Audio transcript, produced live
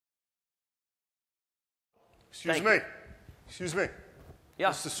Excuse me. Excuse me. Yeah.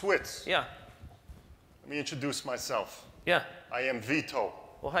 Mr. Switz. Yeah. Let me introduce myself. Yeah. I am Vito.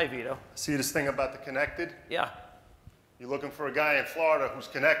 Well, hi, Vito. See this thing about the connected? Yeah. You're looking for a guy in Florida who's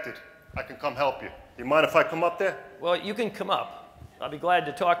connected. I can come help you. You mind if I come up there? Well, you can come up. I'll be glad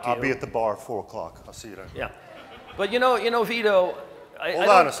to talk to you. I'll be at the bar at 4 o'clock. I'll see you then. Yeah. But you know, Vito, Hold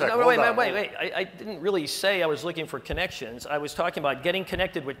on a second. Wait. I didn't really say I was looking for connections. I was talking about getting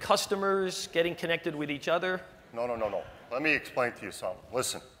connected with customers, getting connected with each other. No. Let me explain to you something.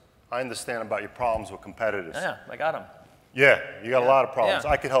 Listen, I understand about your problems with competitors. Yeah, I got them. Yeah, you got a lot of problems.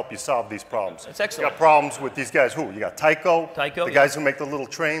 Yeah. I can help you solve these problems. That's excellent. You got problems with these guys. Who? You got Tyco, the guys who make the little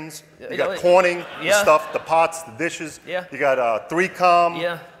trains. You got Corning, the stuff, the pots, the dishes. Yeah. You got 3Com.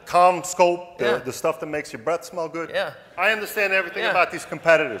 Yeah. ComScope, the stuff that makes your breath smell good. Yeah. I understand everything about these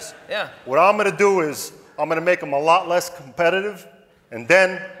competitors. Yeah. What I'm going to do is I'm going to make them a lot less competitive, and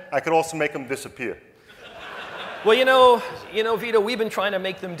then I could also make them disappear. Well, you know, Vito, we've been trying to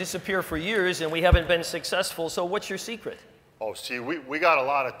make them disappear for years, and we haven't been successful. So what's your secret? Oh, see, we got a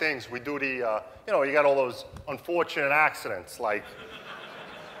lot of things. We do the, you got all those unfortunate accidents like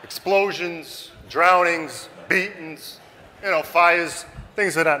explosions, drownings, beatings, fires,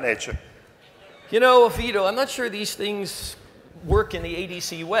 things of that nature. You know, Vito, I'm not sure these things work in the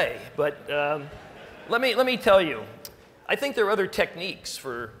ADC way, but let me tell you, I think there are other techniques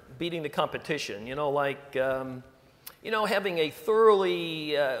for beating the competition, like having a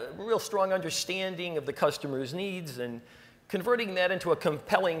thoroughly, real strong understanding of the customer's needs and converting that into a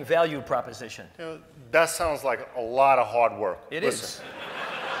compelling value proposition. That sounds like a lot of hard work. It Listen, is.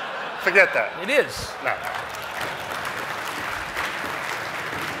 Forget that. It is. No.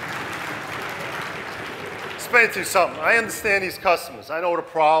 Explain to you something. I understand these customers. I know the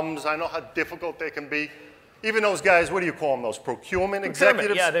problems. I know how difficult they can be. Even those guys, what do you call them, those procurement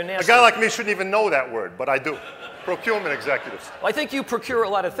executives? Yeah, they're nasty. A guy like me shouldn't even know that word, but I do. Procurement executives. Well, I think you procure a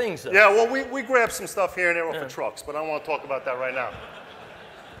lot of things, though. Yeah, well, we grab some stuff here and there for trucks, but I don't want to talk about that right now.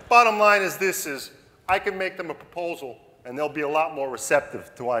 Bottom line is this, I can make them a proposal, and they'll be a lot more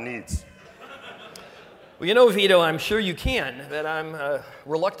receptive to our needs. Well, Vito, I'm sure you can, but I'm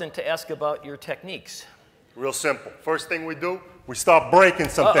reluctant to ask about your techniques. Real simple. First thing we do, we start breaking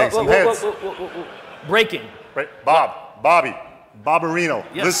some things, some heads. Breaking. Bobby, Barbarino,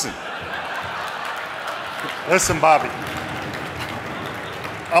 yes. Listen. Listen, Bobby.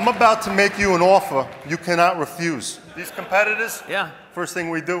 I'm about to make you an offer you cannot refuse. These competitors, first thing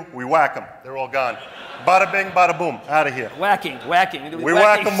we do, we whack them. They're all gone. Bada bing, bada boom, out of here. Whacking. We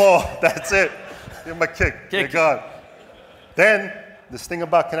whack them all. That's it. Give them a kick. They're gone. Then, this thing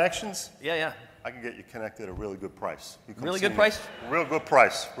about connections, I can get you connected at a really good price. Really good price? Real good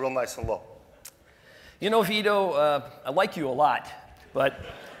price. Real nice and low. Vito, I like you a lot, but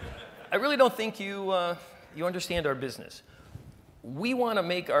I really don't think you understand our business. We want to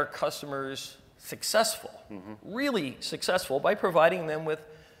make our customers successful, really successful, by providing them with,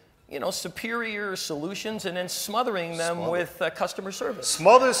 superior solutions and then smothering them with customer service.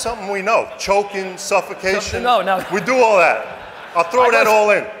 Smother is something we know. Choking, suffocation. No. We do all that. I'll throw that all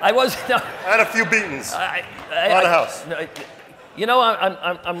in. And a few beatings on the house.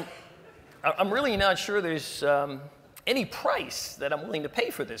 I'm really not sure there's any price that I'm willing to pay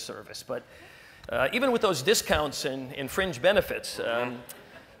for this service, but even with those discounts and fringe benefits. Can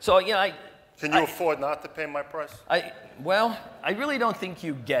you afford not to pay my price? Well, I really don't think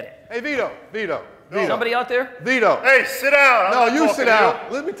you get it. Hey, Vito. Somebody out there? Vito. Hey, sit down. No, you sit down.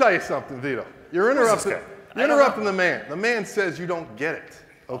 Let me tell you something, Vito. You're interrupting. You're interrupting the man. The man says you don't get it,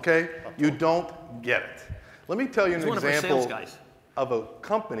 okay? You don't get it. Let me tell you an example of a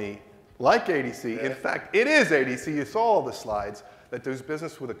company like ADC. In fact, it is ADC. You saw all the slides that does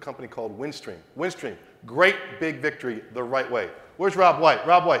business with a company called Windstream. Windstream, great big victory the right way. Where's Rob White?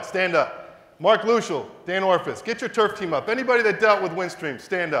 Rob White, stand up. Mark Luschel, Dan Orphis, get your turf team up. Anybody that dealt with Windstream,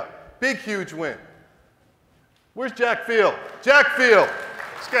 stand up. Big, huge win. Where's Jack Field? Jack Field.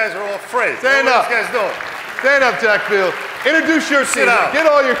 These guys are all afraid. Stand up. What are these guys doing? Stand up, Jack Field. Introduce your team. Get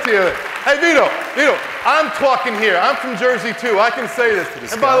all your team. Hey, Vito, I'm talking here. I'm from Jersey, too. I can say this.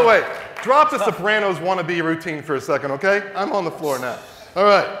 And by the way, drop the Sopranos wannabe routine for a second, okay? I'm on the floor now. All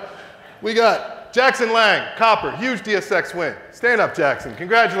right. We got Jackson Lang, Copper, huge DSX win. Stand up, Jackson.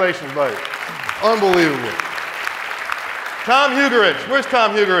 Congratulations, buddy. Unbelievable. Tom Hugerich. Where's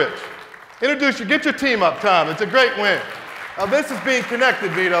Tom Hugerich? Get your team up, Tom. It's a great win. Now, this is being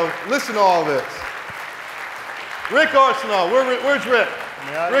connected, Vito. Listen to all this. Rick Arsenault. Where's Rick?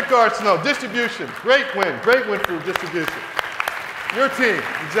 Rick Arsenault. Distribution. Great win for distribution. Your team.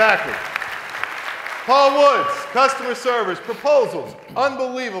 Exactly. Paul Woods, customer service, proposals,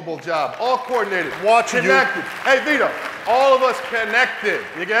 unbelievable job, all coordinated. Watching connected. Hey, Vito, all of us connected.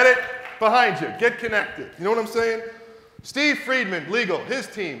 You get it? Behind you, get connected. You know what I'm saying? Steve Friedman, legal, his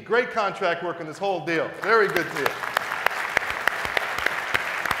team, great contract work in this whole deal. Very good deal.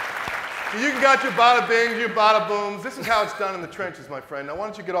 You can got your bada bings, your bada booms. This is how it's done in the trenches, my friend. Now, why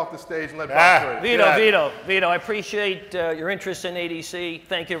don't you get off the stage and let Bob Vito, I appreciate your interest in ADC.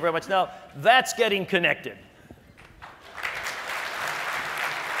 Thank you very much. Now, that's getting connected.